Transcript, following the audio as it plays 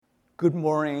Good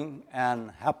morning and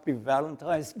happy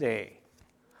Valentine's Day.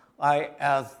 I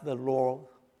ask the Lord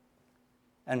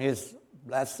and His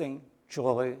blessing,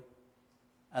 joy,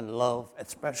 and love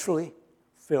especially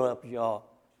fill up your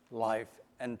life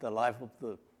and the life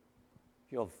of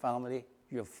your family,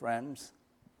 your friends,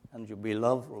 and your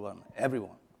beloved one,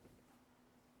 everyone.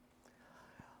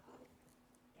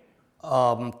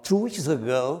 2 weeks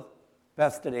ago,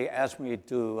 Pastor Day asked me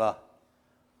to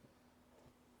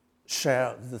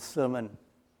share the sermon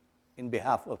in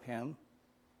behalf of him,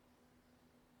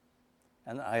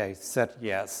 and I said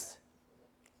yes.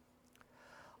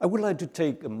 I would like to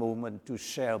take a moment to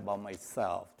share about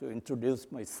myself, to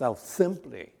introduce myself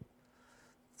simply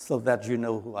so that you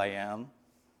know who I am.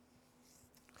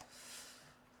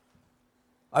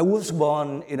 I was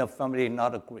born in a family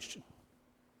not a Christian,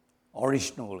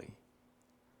 originally.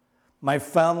 My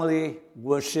family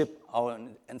worshiped our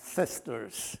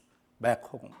ancestors back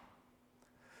home.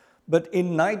 But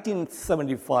in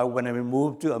 1975, when I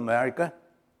moved to America,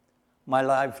 my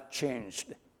life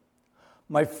changed.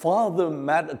 My father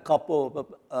met a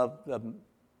couple of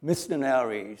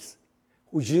missionaries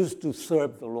who used to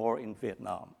serve the Lord in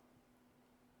Vietnam.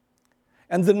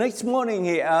 And the next morning,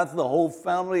 he asked the whole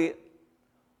family,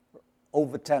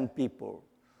 over 10 people,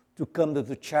 to come to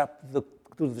the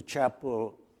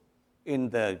chapel in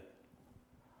the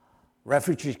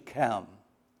refugee camp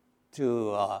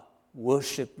to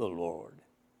worship the Lord.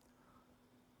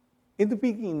 In the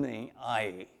beginning,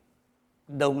 I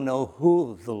don't know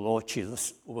who the Lord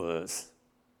Jesus was.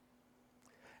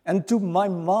 And to my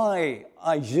mind,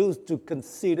 I used to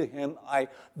consider him, I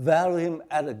value him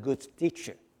as a good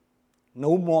teacher,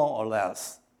 no more or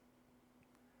less.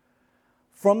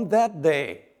 From that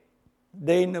day,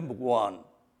 day number one,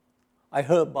 I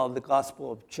heard about the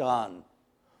Gospel of John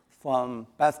from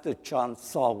Pastor John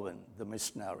Sullivan, the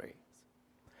missionary.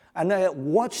 And I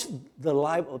watched the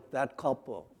life of that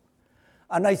couple.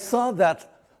 And I saw that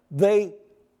they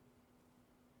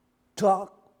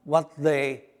talk what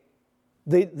they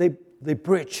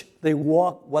preach. They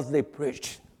walk what they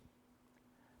preach.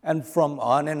 And from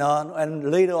on,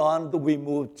 and later on, we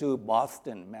moved to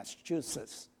Boston,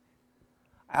 Massachusetts.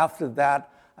 After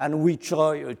that, and we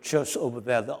joined a church over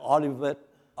there, the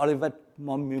Olivet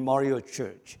Memorial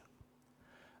Church.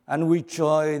 And we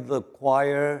joined the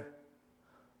choir,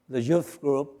 the youth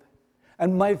group,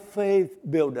 and my faith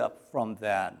built up from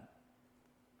that.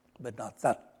 But not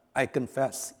that, I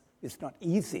confess, it's not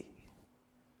easy.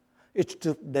 It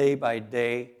took day by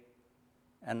day,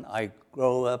 and I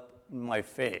grew up in my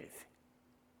faith.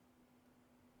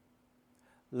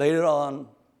 Later on,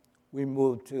 we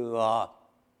moved to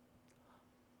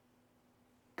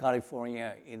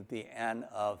California in the end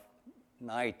of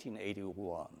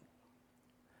 1981.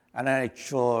 And I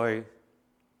joined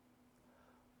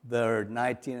the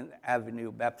 19th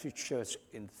Avenue Baptist Church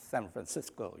in San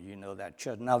Francisco. You know that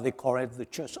church. Now they call it the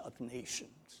Church of the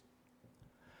Nations.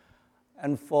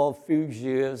 And for a few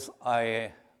years,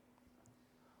 I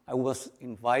was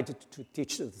invited to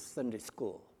teach at the Sunday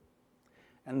school.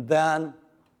 And then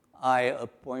I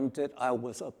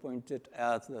was appointed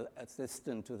as the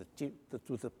assistant to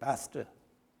the pastor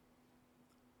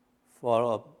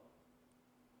for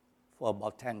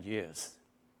about 10 years.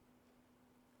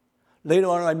 Later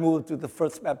on, I moved to the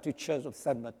First Baptist Church of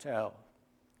San Mateo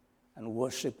and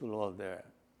worshiped the Lord there.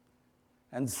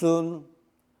 And soon,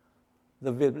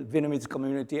 the Vietnamese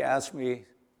community asked me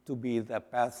to be their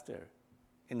pastor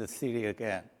in the city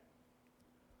again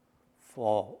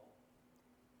for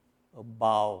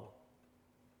about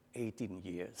 18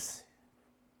 years.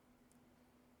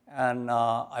 And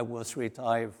I was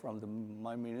retired from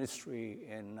my ministry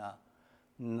in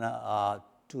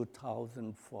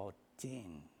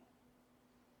 2014.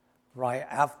 Right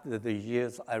after the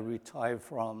years, I retired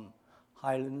from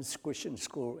Highlands Christian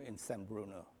School in San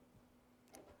Bruno,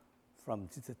 from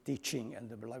the teaching and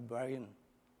the librarian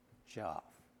job.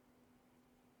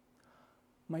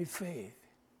 My faith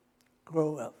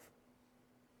grew up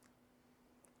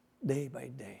day by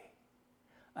day.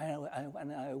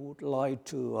 And I would like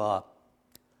to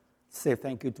say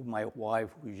thank you to my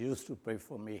wife who used to pray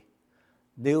for me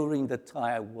during the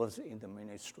time I was in the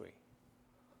ministry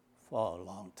for a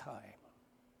long time.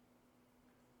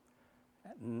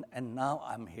 And now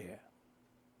I'm here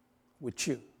with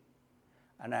you.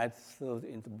 And I served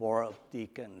in the board of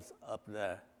deacons of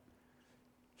the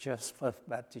First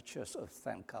Baptist Church of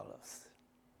San Carlos.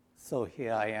 So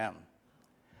here I am.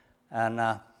 And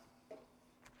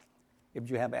if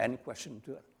you have any question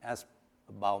to ask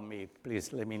about me,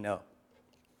 please let me know.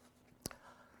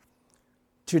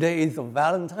 Today is a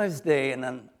Valentine's Day,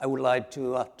 and I would like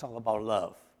to talk about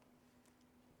love.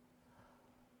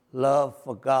 love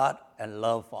for God and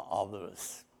love for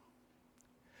others.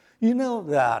 You know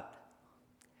that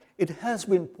it has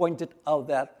been pointed out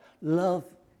that love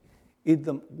is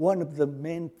one of the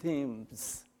main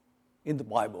themes in the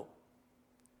Bible.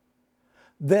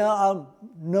 There are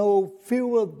no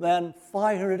fewer than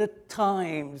 500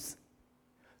 times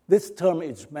this term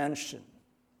is mentioned.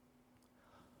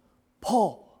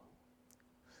 Paul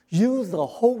used the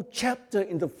whole chapter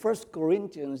in the 1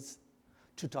 Corinthians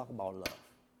to talk about love.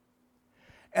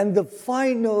 And the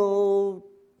final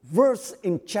verse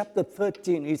in chapter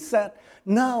 13, he said,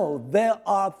 now there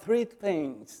are three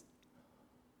things: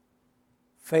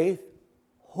 faith,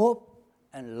 hope,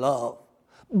 and love.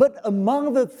 But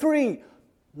among the three,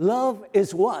 love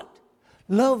is what?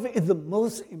 Love is the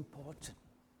most important.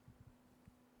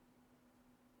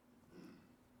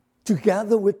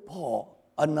 Together with Paul,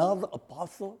 another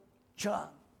apostle, John,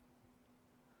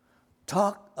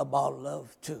 talked about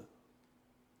love too.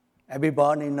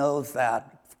 Everybody knows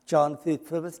that John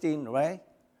 3:16, right?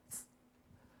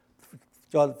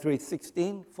 John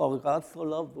 3:16, for God so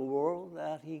loved the world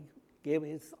that he gave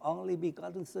his only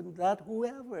begotten Son, that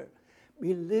whoever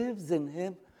believes in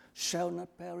him shall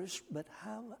not perish but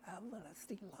have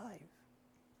everlasting life.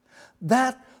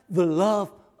 That's the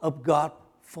love of God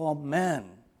for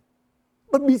man.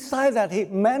 But besides that, he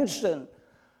mentioned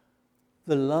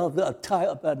the love,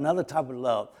 another type of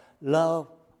love.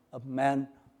 Love of man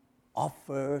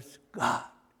offers God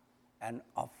and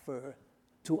offer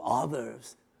to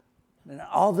others. And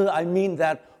other, I mean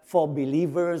that for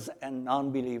believers and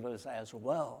non-believers as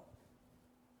well.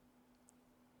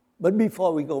 But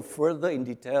before we go further in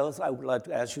details, I would like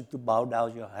to ask you to bow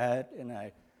down your head and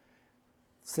I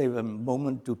save a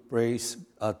moment to pray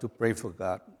for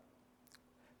God.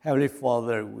 Heavenly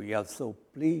Father, we are so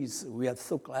pleased, we are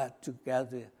so glad to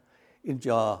gather in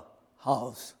your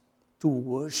house to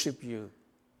worship you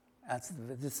at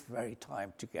this very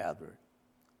time together.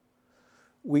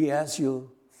 We ask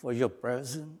you for your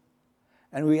presence,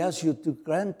 and we ask you to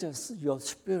grant us your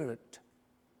spirit.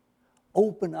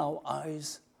 Open our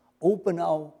eyes, open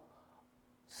our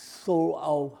soul,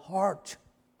 our heart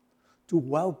to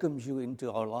welcome you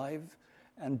into our life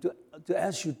and to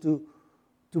ask you to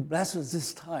bless us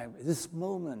this time, this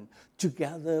moment.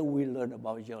 Together we learn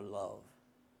about your love.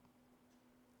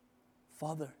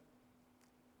 Father,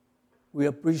 we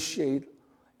appreciate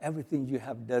everything you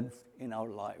have done in our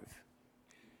life.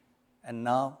 And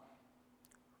now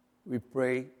we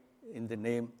pray in the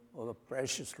name of the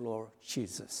precious Lord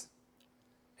Jesus.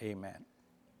 Amen.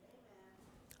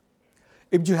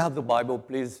 If you have the Bible,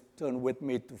 please turn with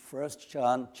me to 1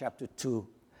 John chapter 2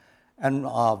 and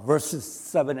verses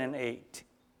 7 and 8.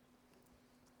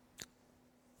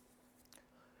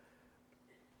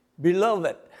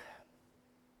 Beloved,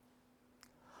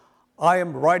 I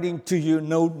am writing to you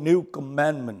no new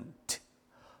commandment,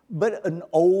 but an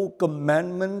old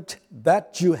commandment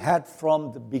that you had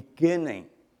from the beginning.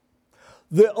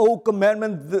 The old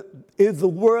commandment is the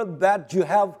word that you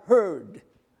have heard.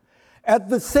 At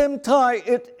the same time,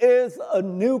 it is a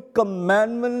new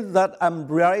commandment that I'm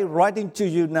writing to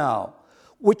you now,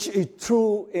 which is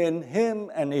true in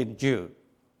him and in you.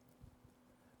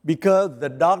 Because the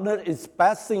darkness is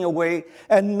passing away,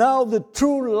 and now the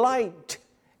true light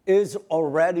is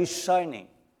already shining.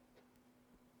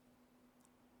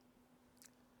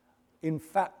 In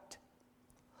fact,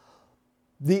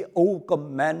 the old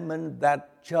commandment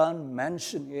that John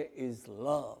mentioned here is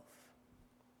love,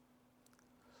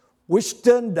 which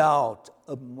turned out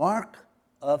a mark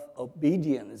of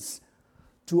obedience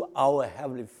to our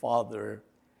Heavenly Father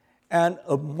and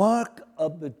a mark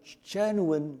of the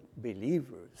genuine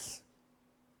believers.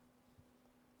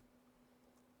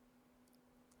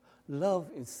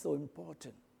 Love is so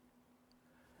important.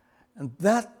 And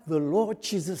that the Lord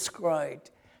Jesus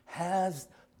Christ has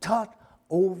taught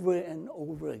over and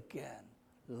over again.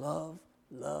 Love,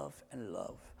 love, and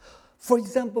love. For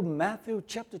example, Matthew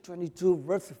chapter 22,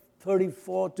 verse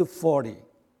 34 to 40.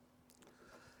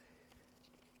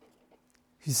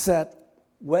 He said,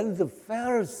 when the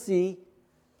Pharisee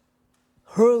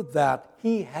heard that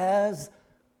he has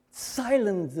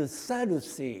silenced the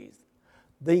Sadducees,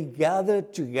 they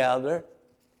gathered together,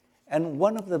 and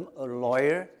one of them, a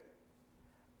lawyer,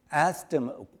 asked him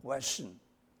a question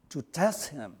to test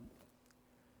him.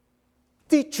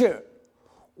 Teacher,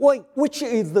 which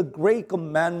is the great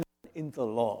commandment in the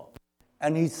law?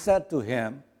 And he said to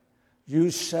him, you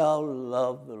shall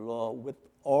love the Lord with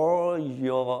all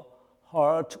your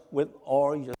heart, with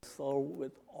all your soul,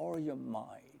 with all your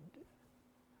mind.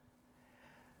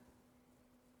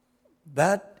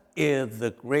 That is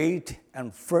the great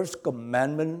and first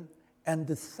commandment, and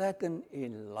the second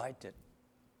is lighted.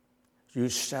 You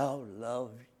shall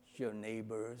love your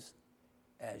neighbors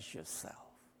as yourself.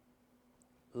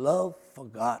 Love for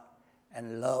God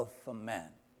and love for man.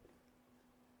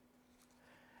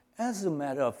 As a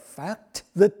matter of fact,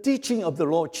 the teaching of the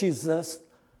Lord Jesus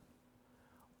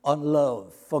on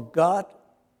love for God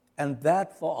and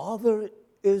that for others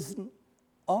is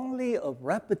only a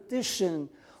repetition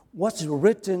what's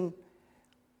written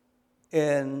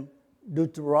in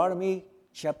Deuteronomy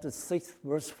chapter 6,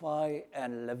 verse 5,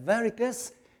 and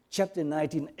Leviticus chapter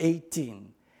 19,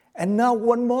 18. And now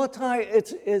one more time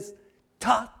it is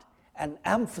taught and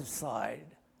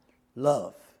emphasized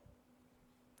love.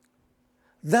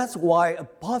 That's why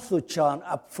Apostle John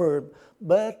affirmed,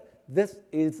 but this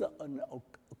is an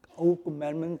old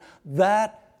commandment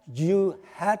that you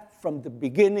had from the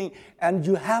beginning and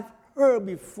you have heard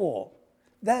before.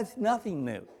 That's nothing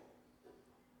new.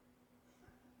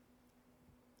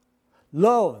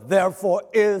 Love, therefore,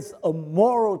 is a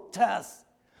moral test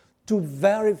to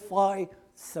verify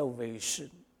salvation.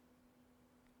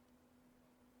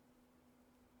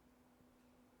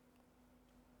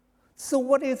 So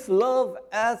what is love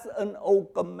as an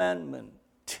old commandment?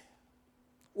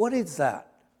 What is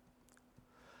that?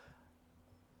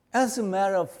 As a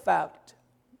matter of fact,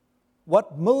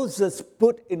 what Moses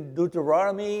put in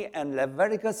Deuteronomy and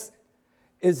Leviticus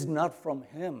is not from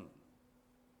him,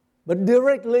 but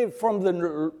directly from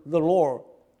the Lord,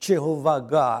 Jehovah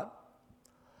God.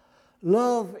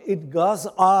 Love in God's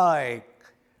eye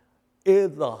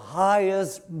is the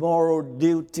highest moral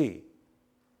duty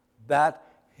that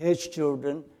his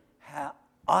children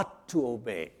ought to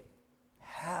obey,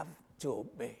 have to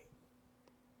obey.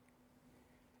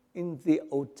 In the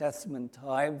Old Testament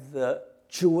time, the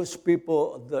Jewish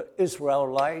people, the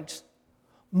Israelites,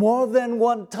 more than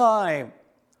one time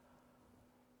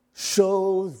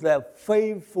shows their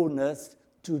faithfulness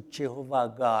to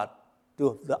Jehovah God,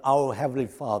 to our Heavenly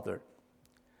Father.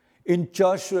 In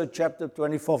Joshua chapter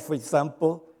 24, for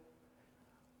example,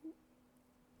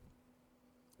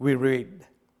 we read,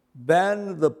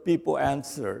 "Then the people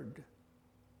answered,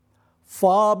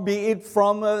 'Far be it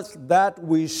from us that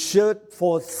we should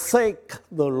forsake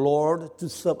the Lord to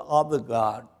serve other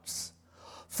gods.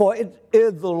 For it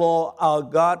is the Lord our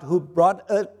God who brought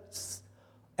us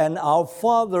and our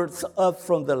fathers up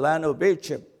from the land of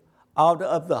Egypt, out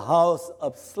of the house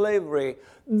of slavery.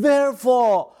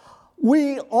 Therefore,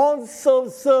 we also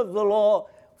serve the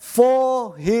Lord,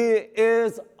 for he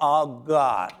is our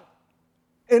God.'"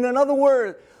 In another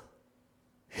word,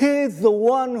 he's the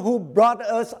one who brought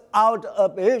us out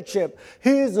of Egypt.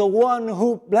 He's the one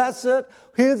who blessed.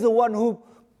 He's the one who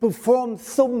performed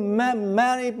so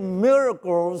many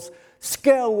miracles,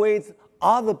 scare away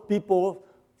other people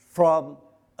from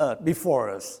before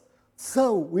us.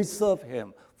 So we serve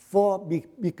him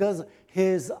because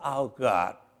he's our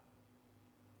God.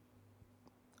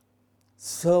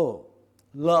 So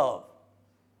love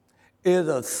is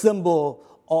a symbol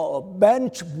or a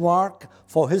benchmark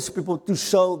for his people to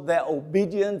show their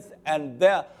obedience and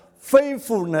their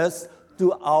faithfulness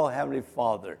to our Heavenly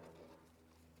Father.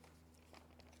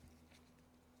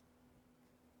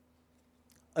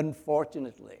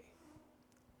 Unfortunately,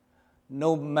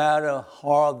 no matter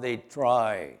how they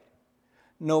try,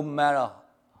 no matter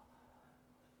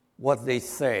what they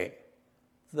say,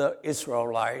 the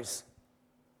Israelites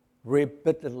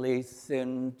repeatedly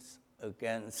sinned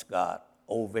against God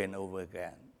over and over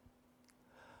again.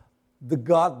 The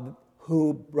God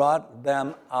who brought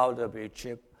them out of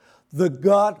Egypt, the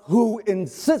God who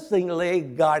insistingly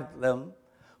guided them,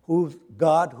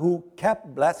 God who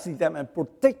kept blessing them and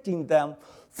protecting them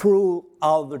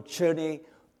throughout the journey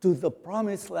to the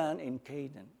promised land in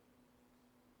Canaan.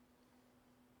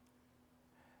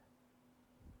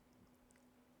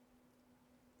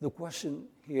 The question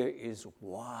here is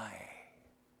why?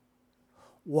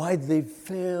 Why they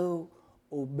fail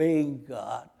obeying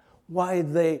God? Why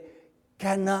they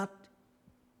cannot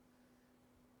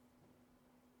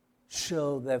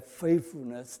show their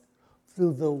faithfulness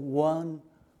to the one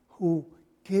who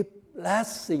keep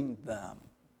blessing them?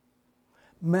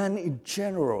 Men in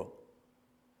general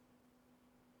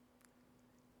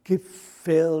keep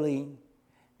failing,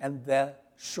 and their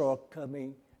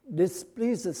shortcoming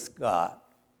displeases God.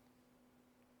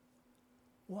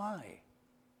 Why?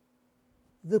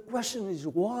 The question is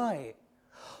why?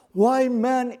 Why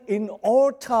men in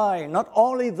all time, not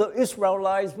only the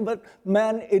Israelites, but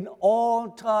men in all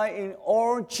time, in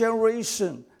all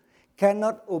generation,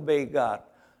 cannot obey God,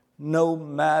 no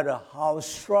matter how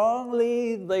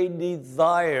strongly they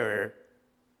desire,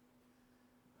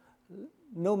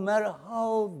 no matter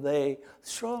how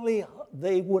strongly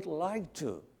they would like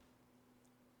to.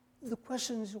 The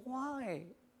question is why?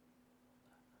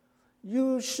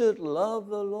 You should love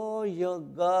the Lord your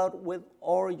God with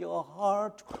all your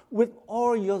heart, with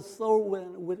all your soul,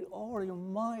 and with all your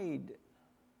mind.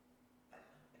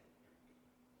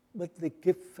 But they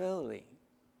keep failing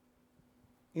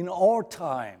in all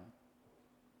time.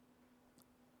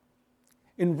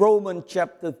 In Romans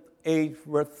chapter 8,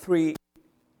 verse 3,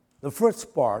 the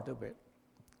first part of it,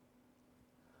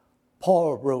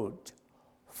 Paul wrote,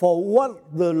 "For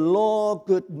what the law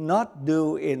could not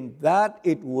do in that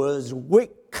it was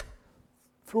weak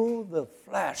through the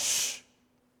flesh."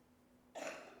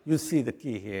 You see the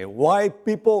key here. Why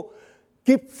people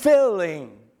keep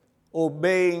failing,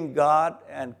 obeying God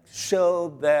and show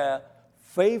their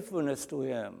faithfulness to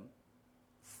Him.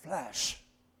 Flesh.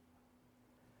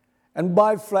 And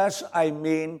by flesh, I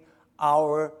mean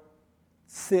our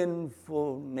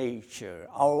sinful nature,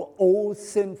 our old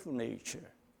sinful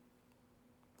nature.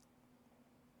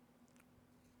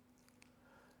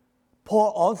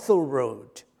 Paul also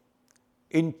wrote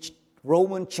in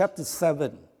Romans chapter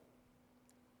 7,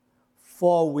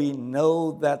 "For we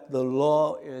know that the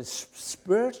law is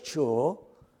spiritual,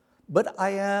 but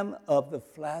I am of the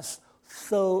flesh,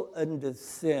 so under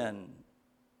sin.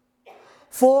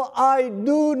 For I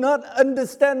do not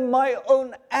understand my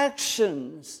own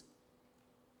actions.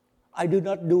 I do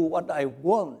not do what I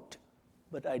want,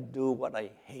 but I do what I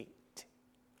hate."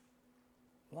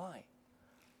 Why?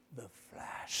 The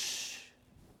flesh.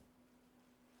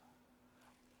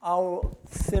 Our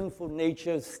sinful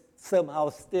nature is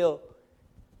somehow still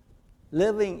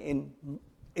living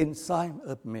inside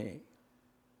of me.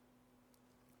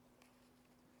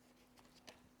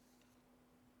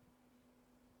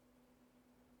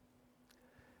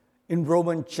 In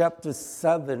Romans chapter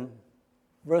 7,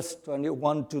 verse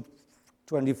 21 to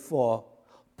 24,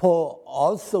 Paul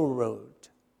also wrote,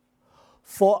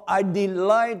 "For I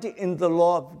delight in the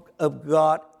law of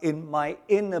God in my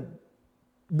inner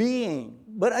being,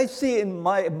 but I see in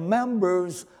my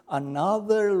members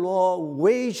another law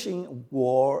waging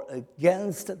war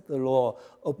against the law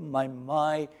of my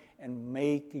mind and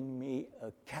making me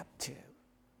a captive."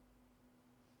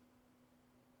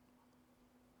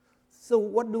 So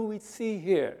what do we see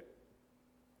here?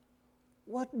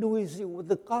 What do we see with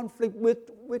the conflict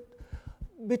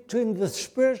between the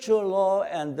spiritual law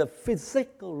and the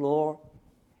physical law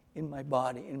in my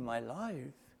body, in my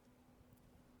life?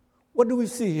 What do we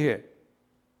see here?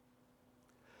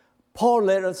 Paul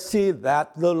let us see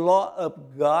that the law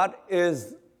of God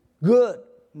is good,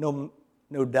 no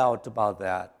doubt about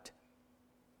that.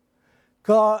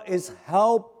 God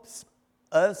helps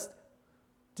us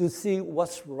to see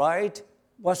what's right,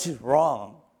 what is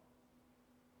wrong.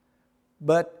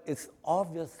 But it's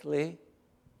obviously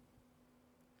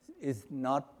is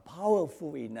not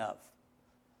powerful enough.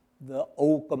 The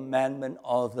old commandment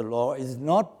of the law is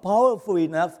not powerful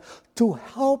enough to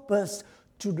help us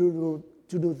to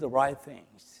do the right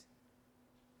things.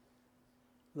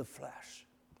 The flesh.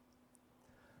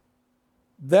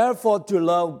 Therefore, to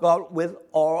love God with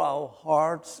all our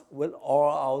hearts, with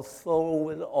all our soul,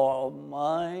 with all our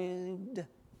mind,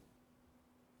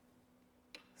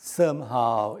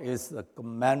 somehow is a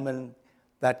commandment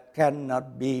that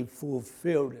cannot be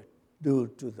fulfilled due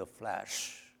to the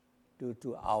flesh, due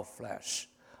to our flesh,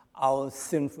 our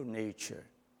sinful nature.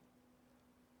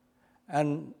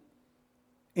 And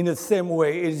in the same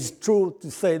way, it is true to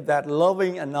say that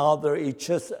loving another is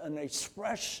just an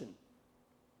expression.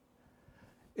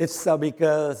 It's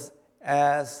because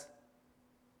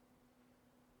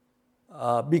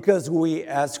we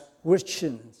as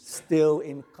Christians still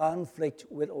in conflict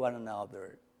with one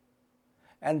another.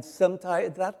 And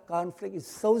sometimes that conflict is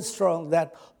so strong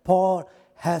that Paul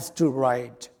has to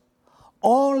write,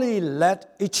 "Only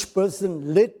let each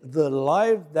person live the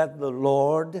life that the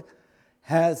Lord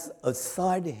has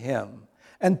assigned him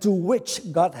and to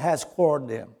which God has called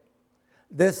him.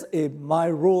 This is my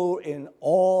rule in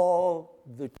all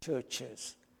the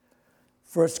churches."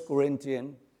 1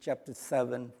 Corinthians chapter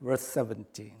 7, verse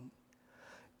 17.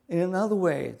 In another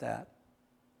way, that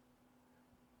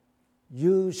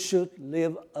you should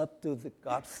live up to the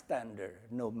God's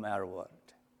standard no matter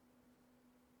what.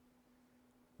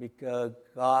 Because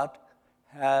God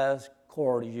has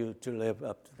called you to live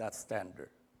up to that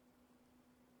standard.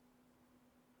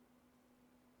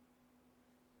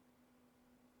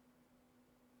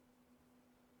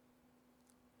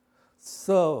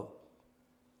 So,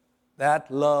 that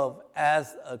love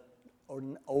as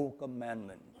an old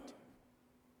commandment.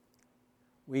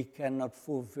 We cannot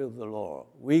fulfill the law.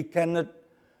 We cannot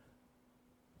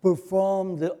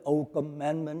perform the old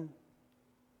commandment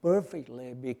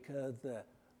perfectly because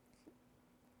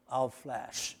our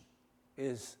flesh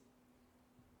is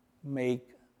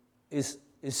make is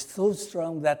so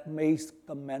strong that makes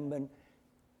commandment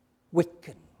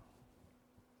weaken.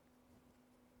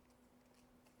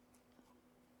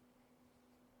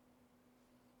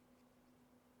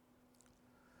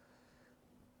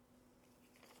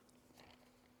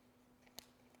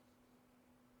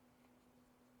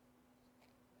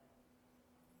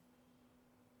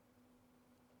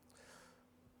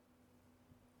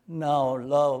 Now,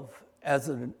 love as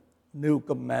a new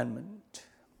commandment.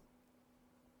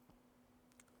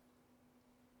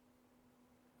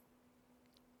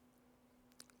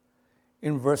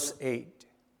 In verse 8,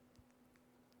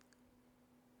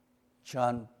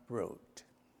 John wrote,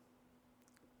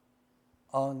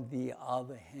 "On the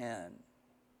other hand,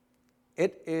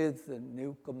 it is a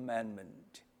new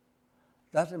commandment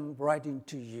that I'm writing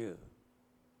to you,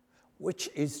 which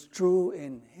is true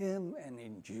in him and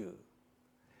in you.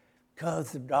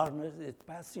 Because the darkness is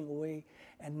passing away,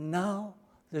 and now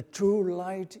the true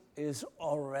light is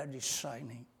already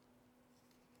shining."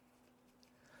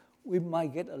 We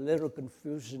might get a little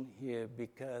confusion here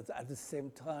because at the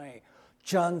same time,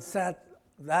 John said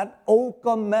that old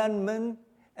commandment,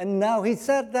 and now he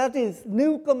said that is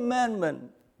new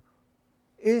commandment.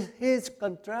 Is he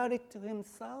contradicting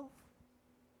himself?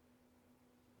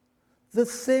 The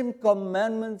same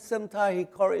commandment, sometimes he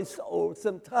calls it old,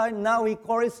 sometimes now he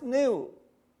calls it new.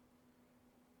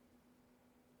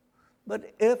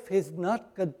 But if he's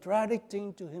not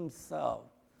contradicting to himself,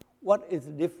 what is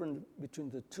the difference between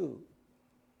the two,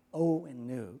 old and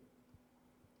new?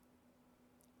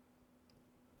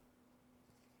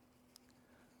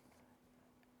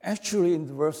 Actually, in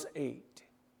verse 8,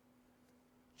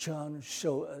 John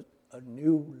showed a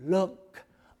new look,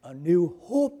 a new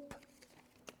hope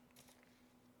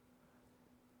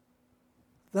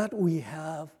that we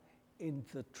have in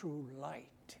the true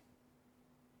light,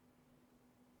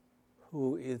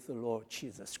 who is the Lord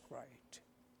Jesus Christ.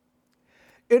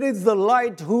 It is the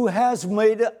light who has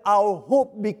made our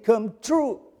hope become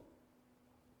true.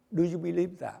 Do you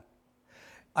believe that?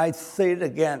 I say it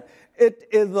again. It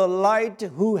is the light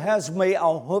who has made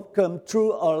our hope come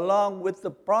true, along with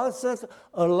the process,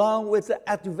 along with the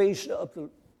activation of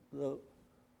the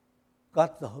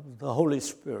Holy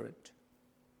Spirit.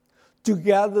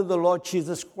 Together, the Lord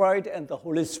Jesus Christ and the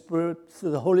Holy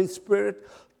Spirit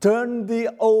turned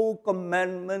the old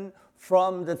commandment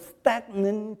from the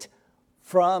stagnant,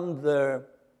 from the,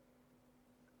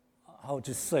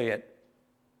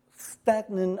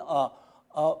 stagnant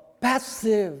or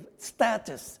passive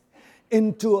status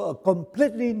into a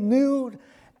completely new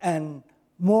and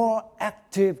more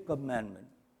active commandment.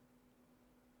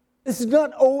 It's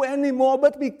not old anymore,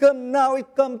 but become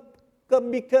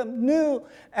new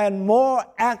and more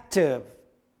active.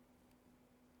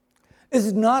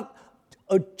 It's not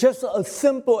just a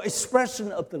simple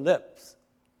expression of the lips.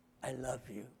 I love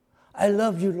you. I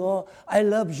love you, Lord. I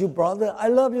love you, brother. I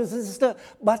love you, sister.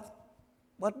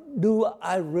 But do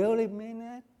I really mean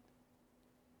it?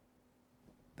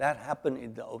 That happened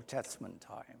in the Old Testament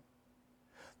time.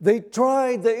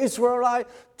 The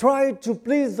Israelites tried to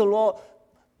please the Lord,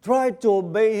 tried to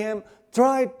obey Him,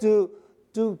 tried to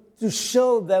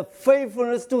show their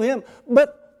faithfulness to Him,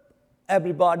 but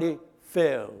everybody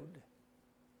failed.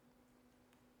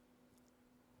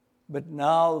 But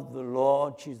now the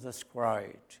Lord Jesus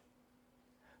Christ,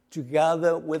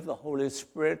 together with the Holy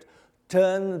Spirit,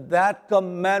 turned that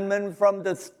commandment from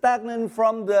the stagnant,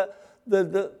 from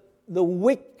the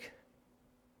weak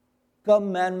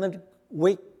commandment,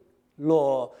 weak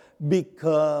law,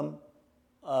 become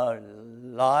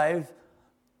alive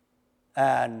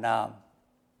and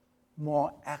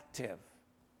more active.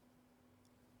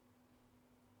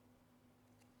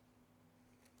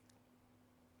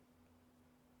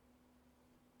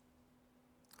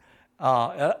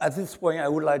 At this point, I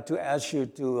would like to ask you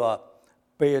to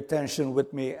pay attention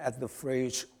with me at the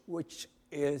phrase, which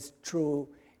is true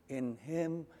in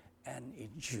him and in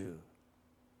you.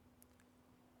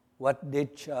 What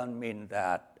did John mean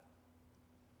that?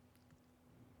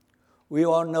 We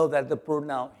all know that the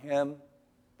pronoun him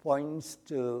points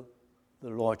to the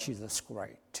Lord Jesus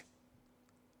Christ.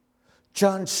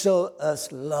 John showed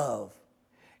us love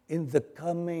in the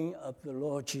coming of the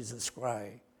Lord Jesus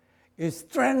Christ. Is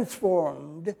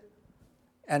transformed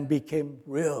and became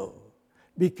real,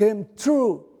 became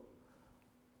true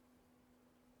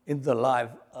in the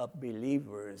life of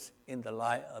believers, in the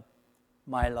life of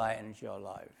my life and your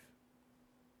life.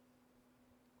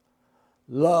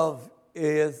 Love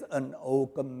is an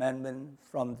old commandment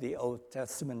from the Old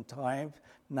Testament times,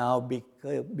 now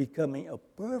becoming a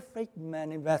perfect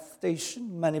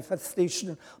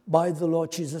manifestation by the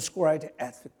Lord Jesus Christ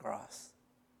at the cross.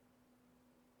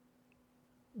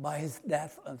 by his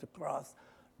death on the cross,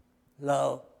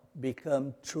 love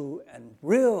become true and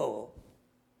real.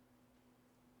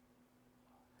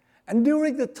 And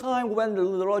during the time when the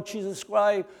Lord Jesus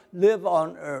Christ lived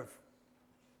on earth,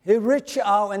 he reached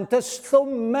out and touched so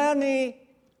many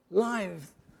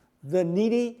lives, the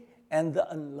needy and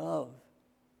the unloved,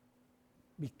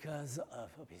 because of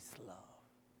his love.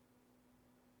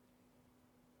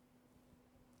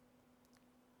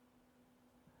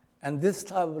 And this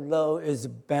type of love is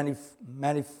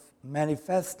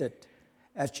manifested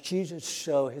as Jesus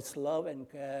showed his love and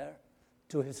care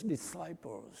to his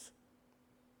disciples.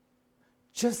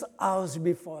 Just hours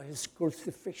before his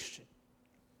crucifixion,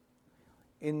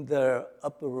 in the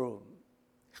upper room,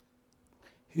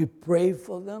 he prayed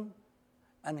for them,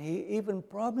 and he even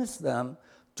promised them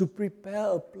to prepare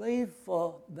a place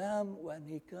for them when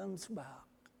he comes back,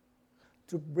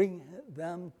 to bring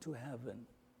them to heaven.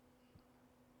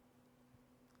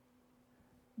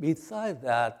 Besides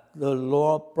that, the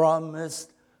Lord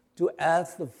promised to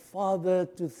ask the Father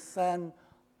to send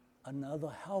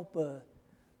another helper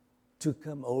to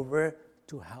come over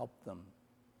to help them,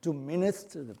 to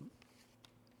minister them.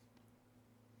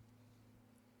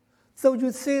 So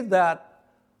you see that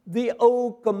the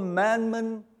old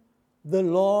commandment, the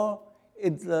law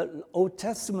in the Old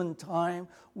Testament time,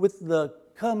 with the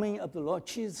coming of the Lord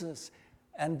Jesus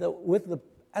and with the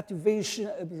activation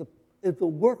of the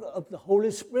work of the Holy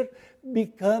Spirit,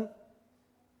 become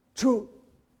true.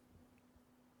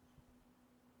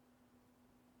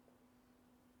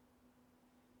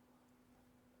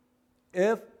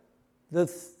 If the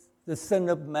Son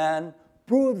of Man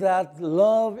prove that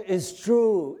love is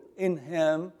true in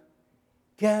him,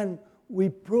 can we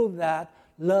prove that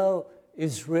love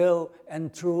is real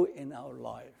and true in our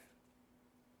life?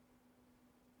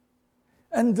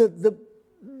 And the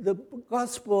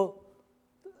gospel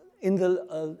in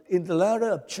the letter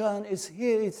of John is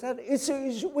here. It said,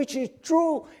 which is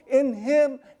true in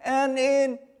him and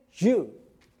in you.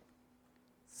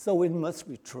 So it must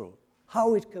be true.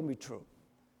 How it can be true?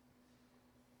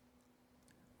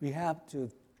 We have to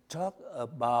talk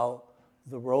about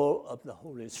the role of the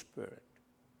Holy Spirit.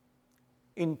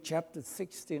 In chapter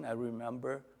 16, I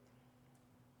remember,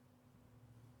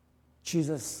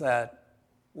 Jesus said,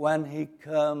 when he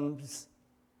comes,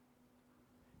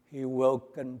 he will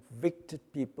convict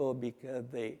people because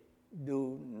they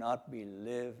do not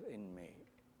believe in me.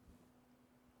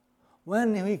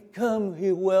 When he comes,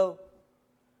 he will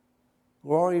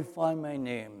glorify my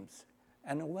names.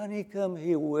 And when he comes,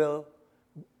 he will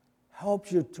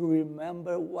help you to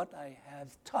remember what I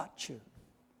have taught you.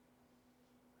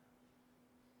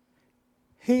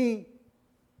 He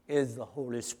is the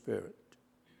Holy Spirit.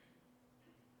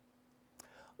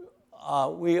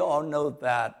 We all know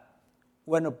that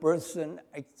when a person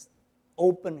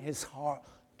opens his heart,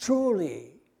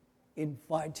 truly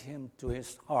invite him to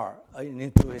his heart,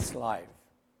 into his life,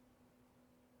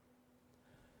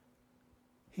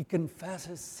 he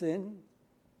confesses sin.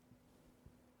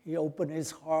 He opened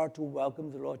his heart to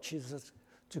welcome the Lord Jesus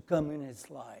to come in his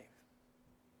life.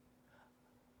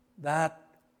 That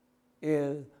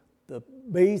is the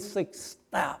basic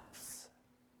steps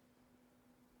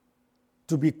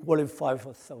to be qualified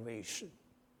for salvation.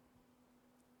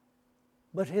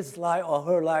 But his life or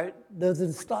her life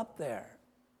doesn't stop there.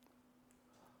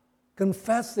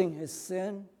 Confessing his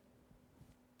sin,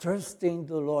 trusting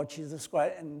the Lord Jesus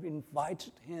Christ, and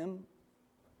invited him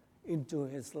into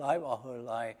his life or her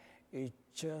life is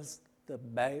just the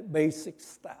basic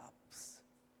steps.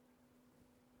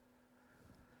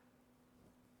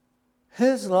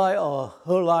 His life or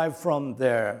her life from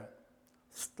there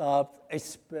stops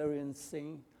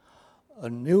experiencing a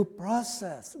new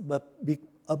process, but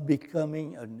of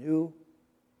becoming a new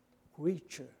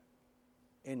creature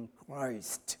in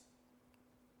Christ.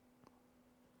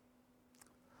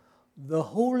 The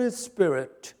Holy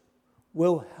Spirit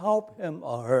will help him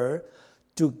or her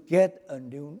to get a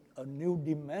new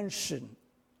dimension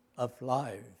of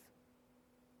life.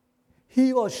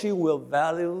 He or she will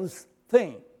value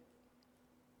things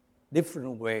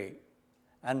different way,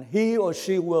 and he or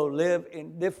she will live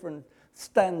in different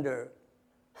standard,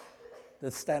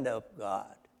 the standard of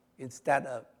God instead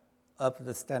of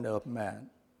the standard of man.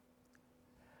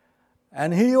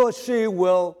 And he or she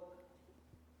will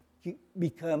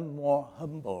become more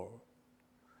humble,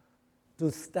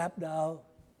 to step down,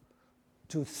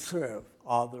 to serve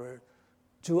others,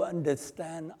 to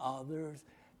understand others,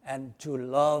 and to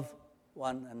love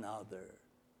one another,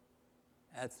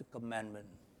 as the commandment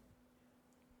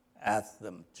asks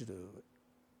them to do.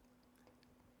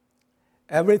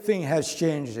 Everything has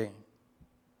changing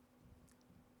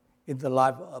in the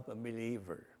life of a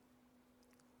believer.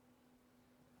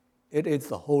 It is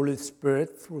the Holy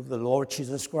Spirit through the Lord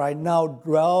Jesus Christ now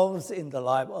dwells in the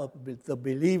life of the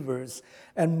believers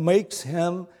and makes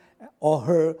him or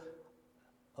her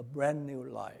a brand new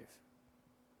life.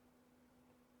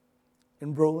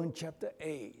 In Romans chapter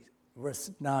 8, verse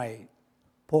 9,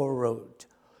 Paul wrote,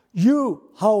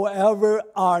 "You, however,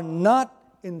 are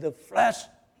not in the flesh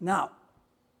now,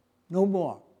 no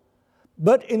more,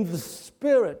 but in the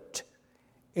Spirit,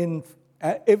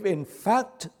 if in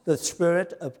fact the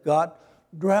Spirit of God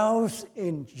dwells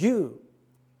in you."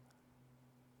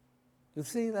 You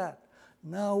see that?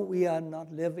 Now we are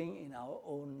not living in our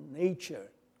own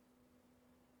nature,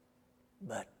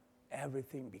 but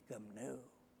everything becomes new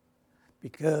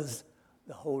because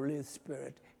the Holy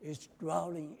Spirit is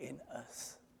dwelling in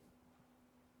us.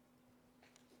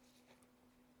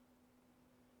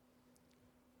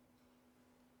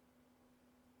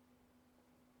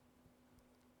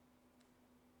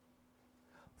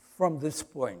 From this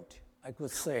point, I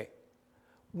could say,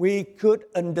 we could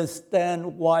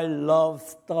understand why love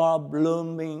starts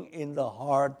blooming in the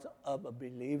heart of a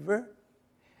believer,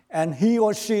 and he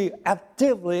or she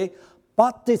actively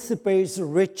participates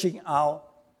reaching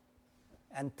out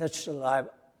and touch the life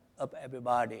of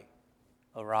everybody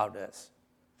around us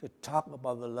to talk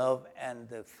about the love and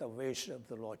the salvation of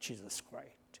the Lord Jesus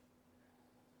Christ.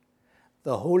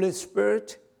 The Holy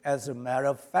Spirit, as a matter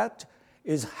of fact,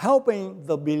 is helping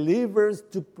the believers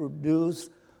to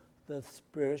produce the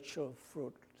spiritual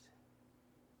fruit.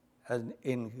 And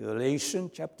in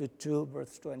Galatians chapter 2,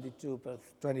 verse 22,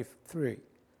 verse 23.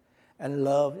 And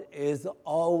love is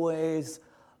always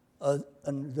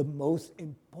the most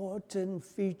important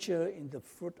feature in the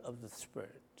fruit of the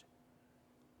Spirit.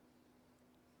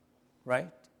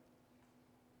 Right?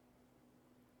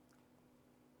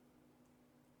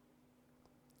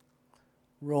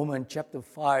 Romans chapter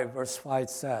 5, verse 5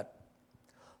 said,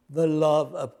 "The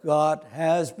love of God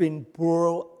has been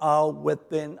poured out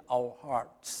within our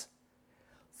hearts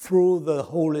through the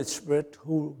Holy Spirit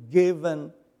who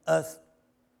given us."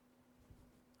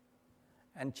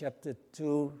 And chapter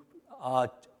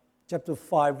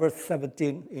 5, verse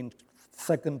 17 in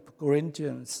 2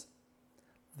 Corinthians,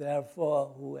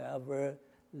 "Therefore, whoever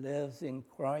lives in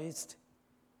Christ,"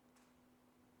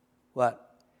 what?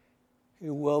 He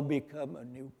will become a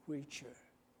new creature.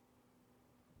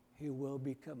 He will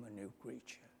become a new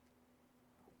creature.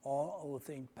 All old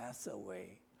things pass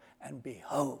away, and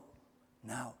behold,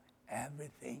 now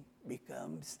everything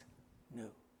becomes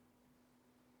new.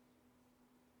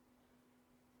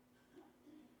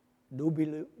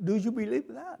 Do you believe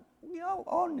that? We are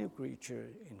all new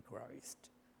creatures in Christ.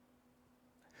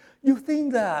 You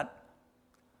think that,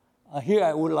 here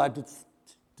I would like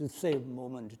to save a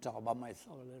moment to talk about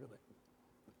myself a little bit.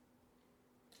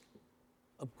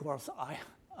 Of course, I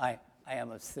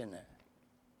am a sinner.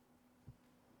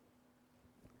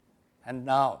 And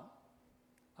now,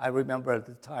 I remember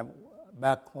the time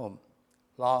back home,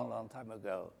 long time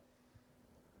ago,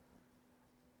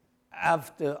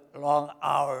 after a long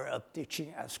hour of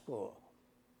teaching at school,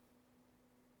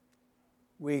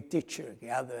 we teachers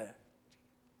gather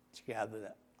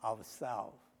together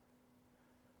ourselves,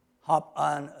 hop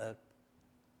on a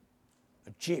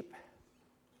jeep,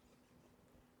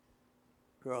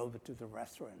 drove to the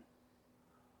restaurant.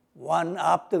 One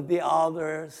after the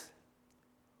others,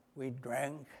 we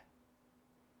drank,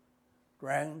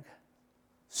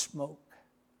 smoked.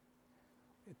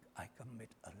 I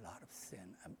commit a lot of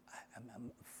sin. I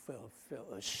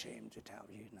feel ashamed to tell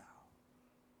you now.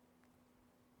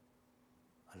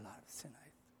 A lot of sin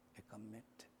I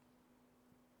commit.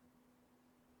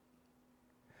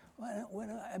 When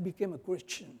I became a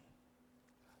Christian,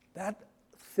 that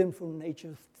sinful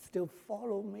nature still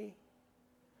follow me,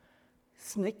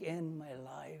 sneak in my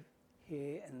life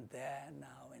here and there,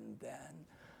 now and then.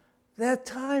 That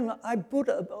time I put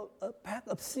a pack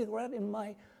of cigarettes in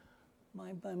my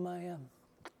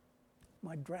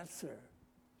dresser.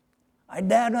 I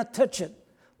dare not touch it,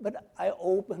 but I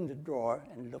open the drawer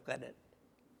and look at it.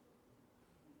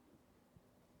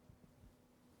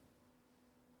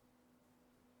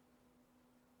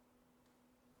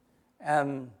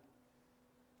 And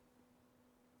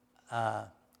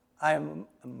I'm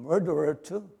a murderer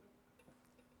too,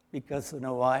 because you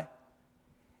know why?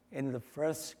 In the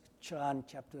 1 John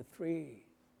chapter 3,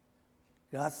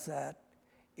 God said,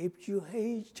 if you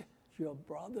hate your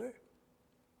brother,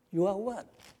 you are what?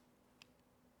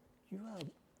 You are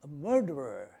a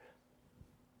murderer.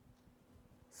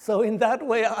 So in that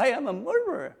way, I am a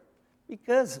murderer,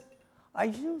 because I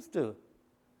used to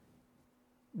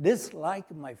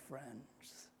dislike my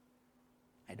friends.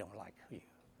 I don't like you.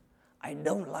 I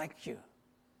don't like you.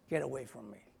 Get away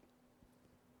from me.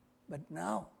 But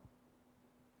now,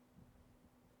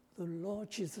 the Lord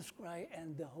Jesus Christ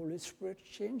and the Holy Spirit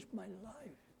changed my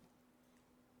life.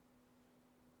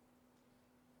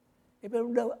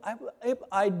 If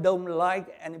I don't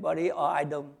like anybody or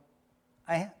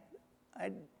I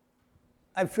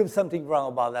feel something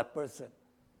wrong about that person,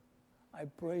 I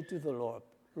pray to the Lord,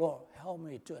 Lord, help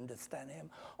me to understand him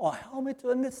or help me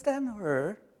to understand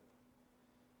her.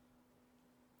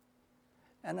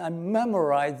 And I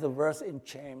memorize the verse in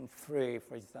James 3,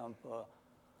 for example.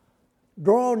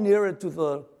 Draw nearer to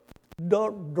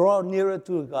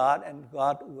God, and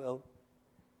God will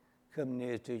come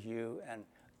near to you, and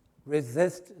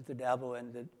resist the devil,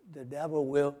 and the devil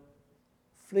will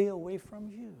flee away from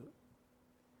you.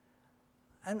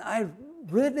 And I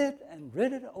read it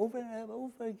over and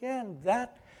over again.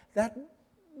 That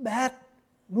bad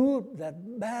mood, that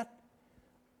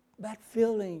bad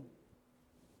feeling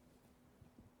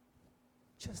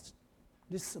just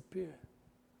disappear.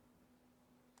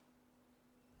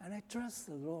 And I trust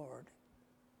the Lord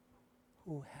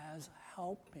who has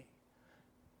helped me.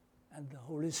 And the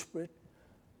Holy Spirit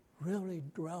really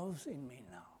dwells in me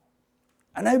now.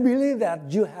 And I believe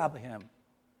that you have him.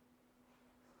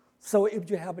 So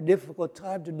if you have a difficult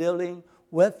time dealing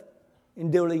with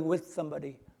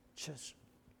somebody, just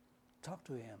talk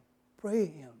to him, pray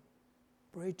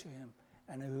to him,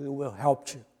 and he will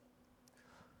help you.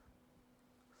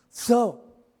 So,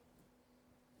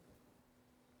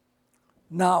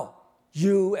 now,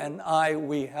 you and I,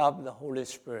 we have the Holy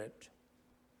Spirit.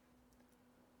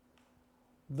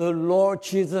 The Lord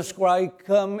Jesus Christ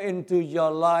come into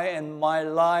your life and my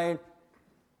life,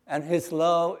 and his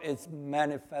love is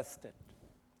manifested.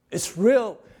 It's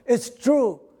real, it's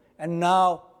true. And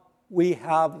now we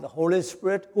have the Holy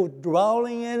Spirit who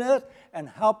dwelling in us and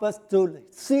help us to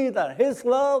see that his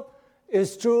love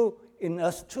is true in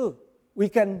us too. We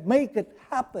can make it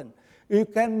happen. You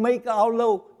can make our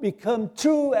love become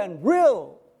true and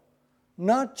real,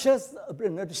 not just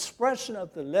an expression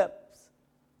of the lips.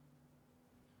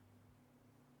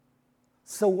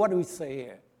 So what do we say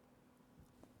here?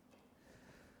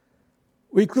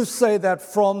 We could say that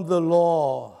from the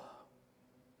law,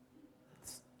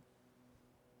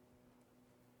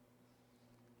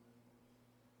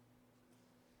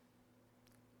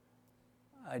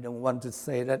 I don't want to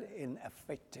say that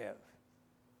ineffective,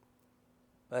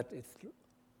 but it's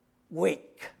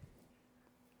weak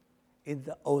in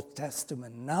the Old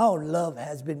Testament. Now love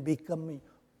has been becoming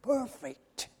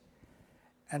perfect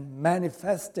and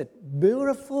manifested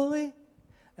beautifully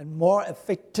and more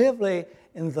effectively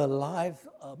in the life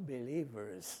of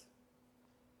believers.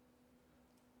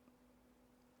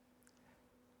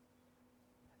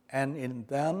 And in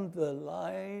them the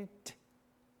light,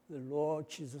 the Lord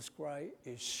Jesus Christ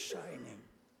is shining.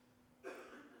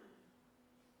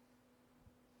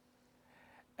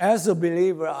 As a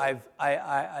believer,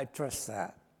 I trust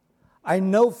that. I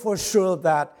know for sure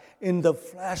that in the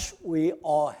flesh we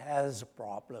all have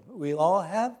problems. We all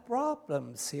have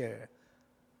problems here.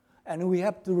 And we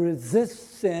have to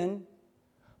resist sin,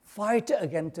 fight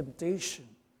against temptation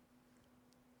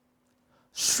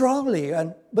strongly.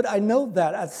 But I know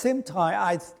that at the same time,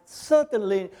 I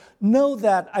certainly know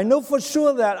that, I know for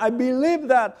sure that, I believe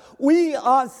that we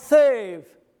are saved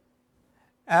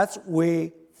as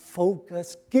we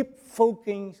keep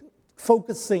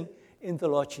focusing in the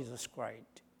Lord Jesus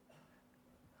Christ.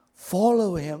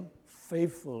 Follow him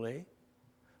faithfully.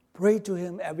 Pray to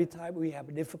him every time we have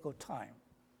a difficult time,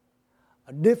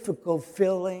 a difficult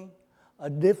feeling, a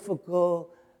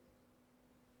difficult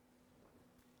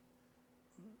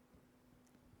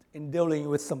in dealing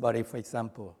with somebody, for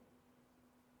example.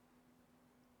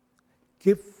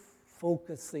 Keep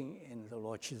focusing in the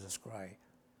Lord Jesus Christ.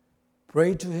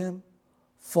 Pray to him,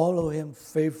 follow him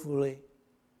faithfully,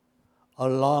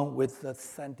 along with the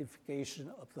sanctification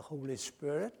of the Holy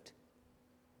Spirit.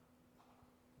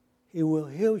 He will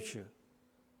heal you.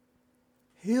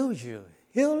 Heal you.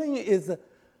 Healing is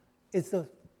a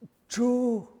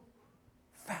true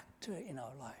factor in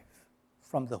our life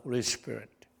from the Holy Spirit.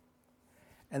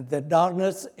 And the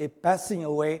darkness is passing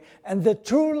away, and the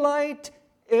true light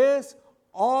is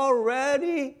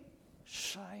already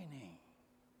shining.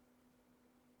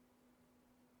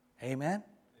 Amen?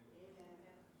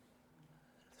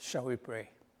 Shall we pray?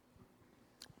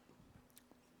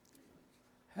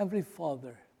 Heavenly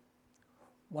Father,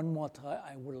 one more time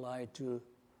I would like to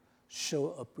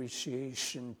show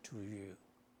appreciation to you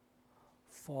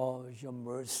for your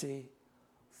mercy,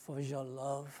 for your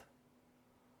love,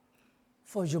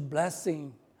 for your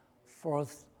blessing, for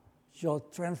your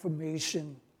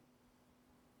transformation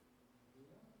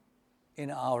in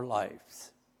our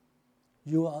lives.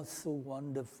 You are so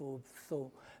wonderful,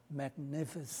 so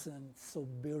magnificent, so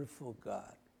beautiful,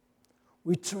 God.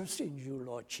 We trust in you,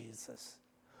 Lord Jesus.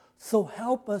 So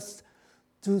help us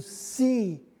to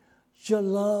see your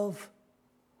love,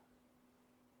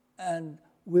 and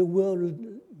we will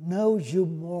know you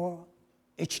more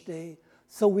each day,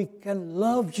 so we can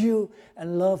love you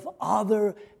and love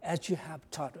others as you have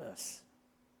taught us.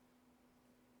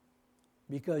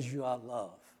 Because you are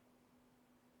love.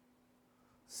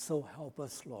 So help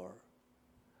us, Lord.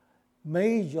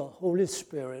 May your Holy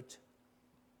Spirit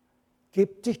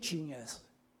keep teaching us,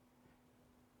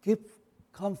 keep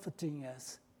comforting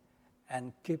us,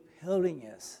 and keep healing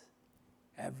us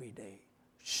every day.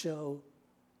 Show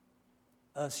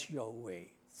us your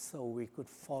way so we could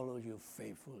follow you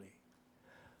faithfully.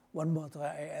 One more time,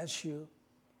 I ask you,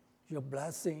 your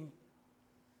blessing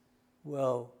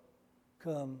will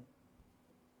come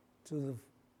to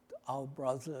our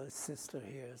brother and sister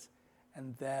here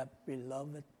and their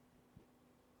beloved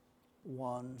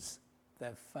ones,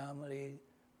 their family,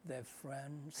 their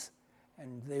friends,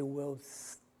 and they will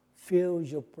feel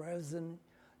your presence,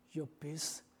 your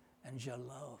peace, and your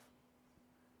love.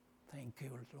 Thank you,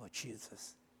 Lord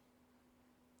Jesus.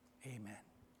 Amen.